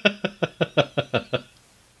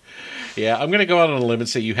 Yeah, I'm going to go out on a limb and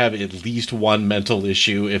say you have at least one mental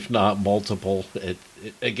issue, if not multiple.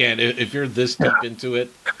 Again, if you're this deep into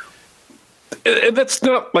it. And that's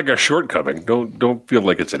not like a shortcoming. Don't feel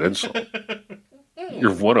like it's an insult.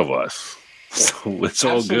 You're one of us. So it's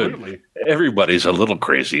all good. Everybody's a little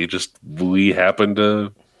crazy. Just we happen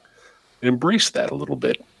to embrace that a little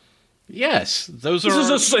bit. Yes, this is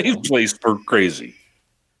a safe place for crazy.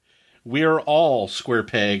 We are all square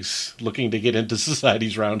pegs looking to get into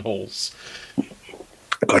society's round holes.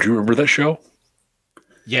 God, you remember that show?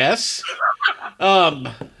 Yes.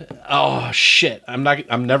 Oh shit! I'm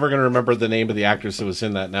never gonna remember the name of the actress that was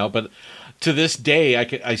in that now. But to this day,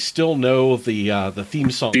 I still know the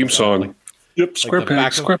theme song. Theme song. Like, yep. Square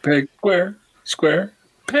peg. Square peg. Square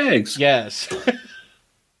pegs. Yes.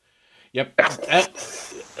 Yep. That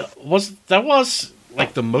was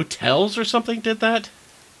like the Motels or something did that?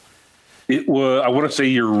 It was. I want to say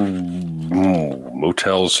your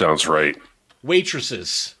Motels sounds right.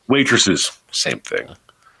 Waitresses. Same thing.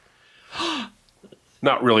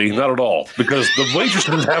 Not really, not at all. Because the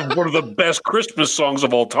Waitresses have one of the best Christmas songs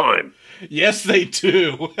of all time. Yes, they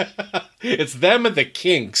do. It's them and the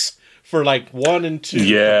Kinks for like 1 and 2.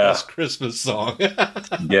 Yeah. The best Christmas song.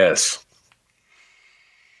 Yes.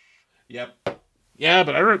 Yep. Yeah,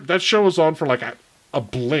 but that show was on for like a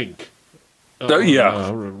blink.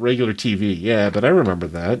 Regular TV. Yeah, but I remember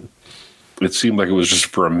that. It seemed like it was just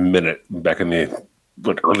for a minute back in the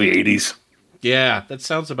early 80s. Yeah, that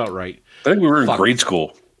sounds about right. I think we were in grade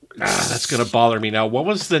school. That's going to bother me now. What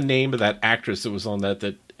was the name of that actress that was on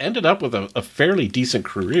that ended up with a fairly decent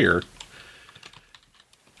career?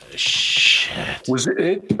 Shit. Was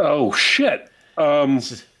it? Oh, shit. Damn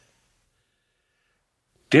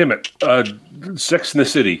it. Sex in the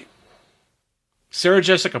City. Sarah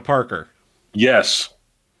Jessica Parker. Yes.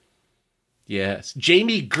 Yes.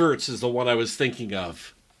 Jamie Gertz is the one I was thinking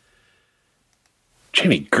of.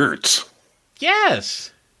 Jamie Gertz?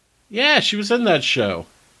 Yes. Yeah, she was in that show.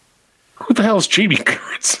 Who the hell is Jamie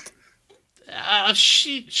Gertz?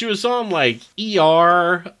 She was on like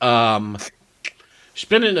ER. She's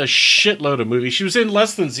been in a shitload of movies. She was in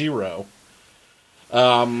Less Than Zero.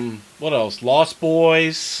 What else? Lost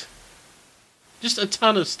Boys. Just a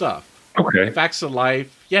ton of stuff. Okay. Facts of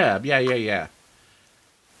Life. Yeah.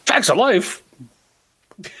 Facts of Life?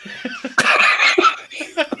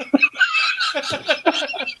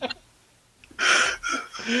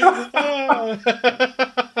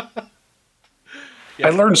 I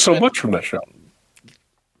learned so much from that show.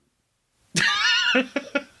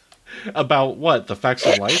 About what? The facts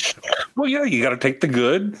of life? Well, yeah, you got to take the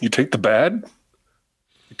good, you take the bad,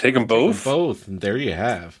 you take them both. And there you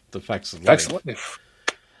have the facts of life. Facts of life.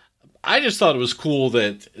 I just thought it was cool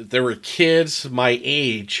that there were kids my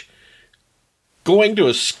age going to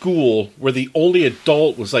a school where the only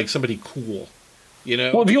adult was like somebody cool. You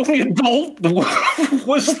know? Well, the only adult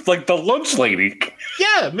was like the lunch lady.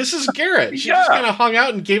 Yeah, Mrs. Garrett. She just kind of hung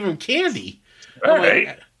out and gave him candy. All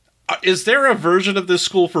right. Is there a version of this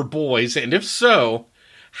school for boys? And if so,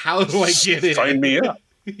 how do I get in? Sign me up.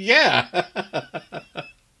 Yeah.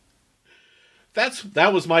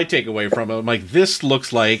 That was my takeaway from it. I'm like, this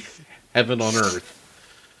looks like heaven on earth.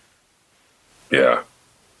 Yeah.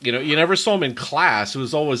 You know, you never saw him in class. It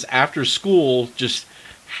was always after school, just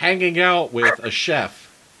hanging out with a chef.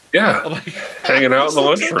 Yeah. Like, hanging out in the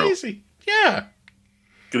lunchroom. Easy. Yeah.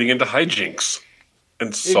 Getting into hijinks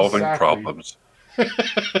and solving problems.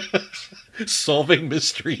 Solving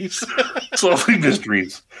mysteries. Solving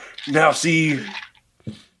mysteries. Now, see,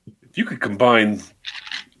 if you could combine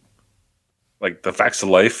like the Facts of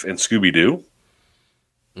Life and Scooby-Doo.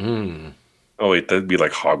 Oh, wait, that'd be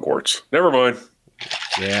like Hogwarts. Never mind.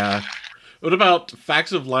 Yeah. What about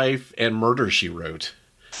Facts of Life and Murder, She Wrote?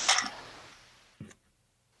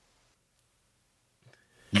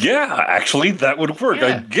 Yeah, actually, that would work. Yeah.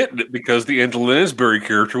 I get it because the Angela Lansbury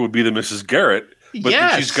character would be the Mrs. Garrett, but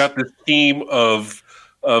then she's got this theme of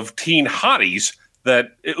teen hotties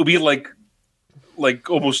that it would be like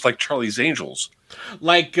almost like Charlie's Angels,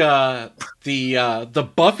 like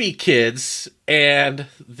the Buffy kids and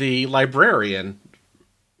the librarian,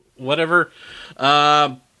 whatever.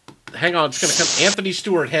 Hang on, it's gonna come. Anthony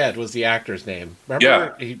Stewart Head was the actor's name.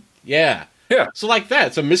 Remember? Yeah. Yeah. So like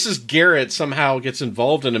that. So Mrs. Garrett somehow gets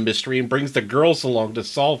involved in a mystery and brings the girls along to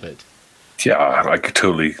solve it. Yeah, I could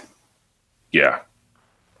totally. Yeah.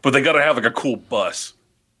 But they got to have like a cool bus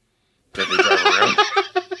that they drive around.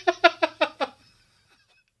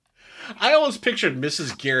 I always pictured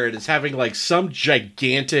Mrs. Garrett as having like some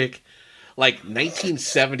gigantic, like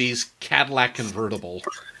 1970s Cadillac convertible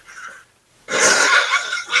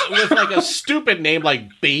with like a stupid name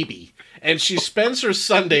like Baby. And she spends her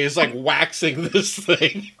Sundays like waxing this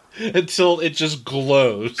thing until it just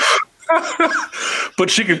glows.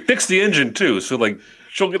 But she can fix the engine too, so like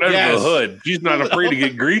she'll get under the hood. She's not afraid to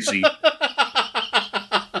get greasy.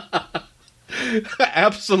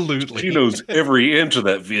 Absolutely. She knows every inch of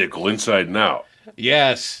that vehicle inside and out.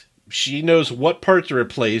 Yes. She knows what part to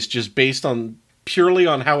replace just based on purely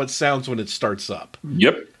on how it sounds when it starts up.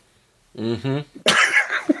 Yep. Mm-hmm.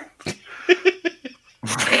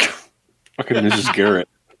 Fucking Mrs. Garrett.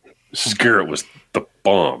 Mrs. Garrett was the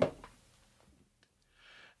bomb.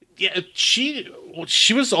 Yeah, she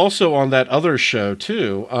was also on that other show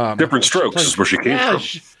too. Different Strokes is where she came from.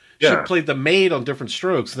 She played the maid on Different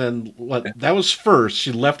Strokes. Then that was first.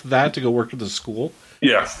 She left that to go work at the school.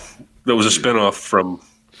 Yeah, that was a spinoff from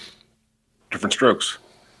Different Strokes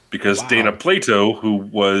because Dana Plato, who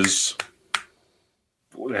was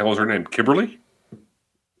what the hell was her name? Kimberly?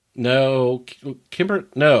 No,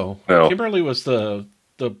 No. Kimberly was the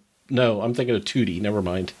no. I'm thinking of Tootie. Never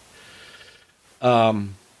mind.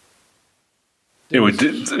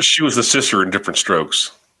 She was the sister in Different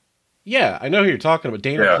Strokes. Yeah, I know who you're talking about.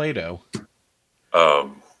 Dana Plato. I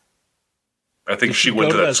think she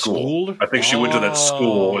went to that school. I think she went to that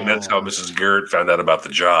school, and that's how Mrs. Garrett found out about the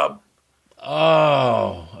job.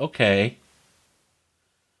 Oh, okay.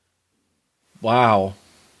 Wow.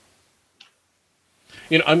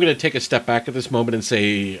 I'm going to take a step back at this moment and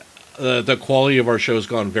say the quality of our show has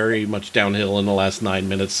gone very much downhill in the last 9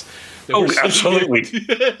 minutes. Oh, absolutely.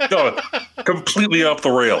 No, completely off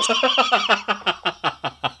the rails.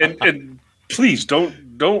 And please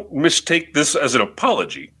don't mistake this as an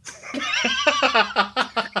apology.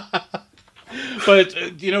 But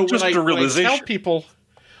when I tell people,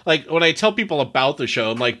 when I tell people about the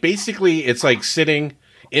show, I'm like, basically it's like sitting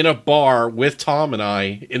in a bar with Tom and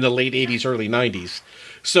I in the late 80s, early 90s.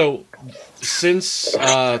 So since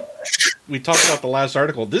we talked about the last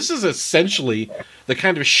article, this is essentially the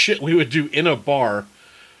kind of shit we would do in a bar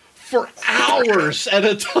for hours at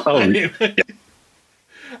a time. Oh,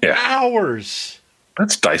 yeah. Hours.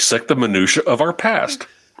 Let's dissect the minutia of our past.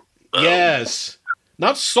 Yes.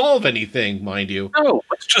 Not solve anything, mind you. No,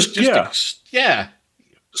 let's just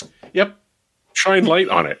Yep. Shine light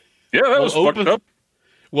on it. Yeah, that was fucked up.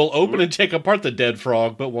 We'll open and take apart the dead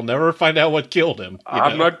frog, but we'll never find out what killed him.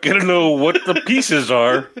 I'm not going to know what the pieces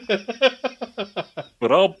are,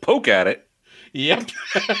 but I'll poke at it. Yep.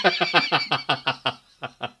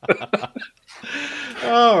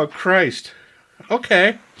 Oh, Christ.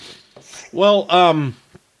 Okay. Well,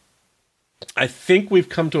 I think we've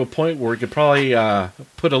come to a point where we could probably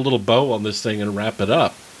put a little bow on this thing and wrap it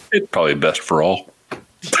up. It's probably best for all.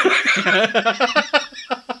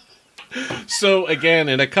 So, again,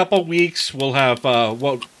 in a couple weeks, we'll have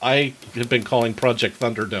what I have been calling Project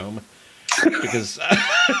Thunderdome. Because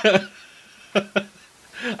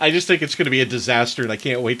I just think it's going to be a disaster, and I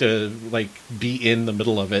can't wait to be in the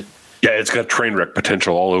middle of it. Yeah, it's got train wreck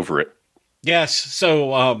potential all over it. Yes.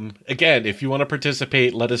 So, again, if you want to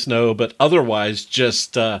participate, let us know. But otherwise,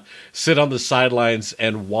 just sit on the sidelines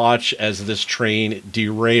and watch as this train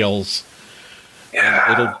derails.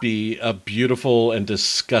 Yeah. It'll be a beautiful and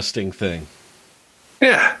disgusting thing.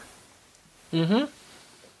 Yeah. Mm-hmm.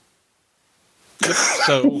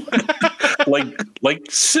 So,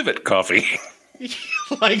 like civet coffee.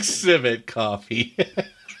 Like civet coffee.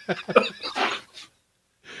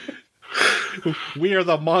 We are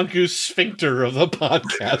the mongoose sphincter of the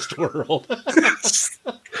podcast world.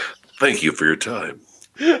 Thank you for your time.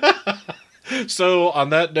 So, on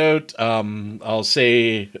that note, I'll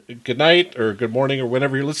say good night or good morning or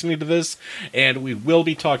whenever you're listening to this, and we will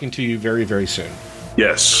be talking to you very, very soon.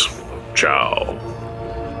 Yes. Ciao.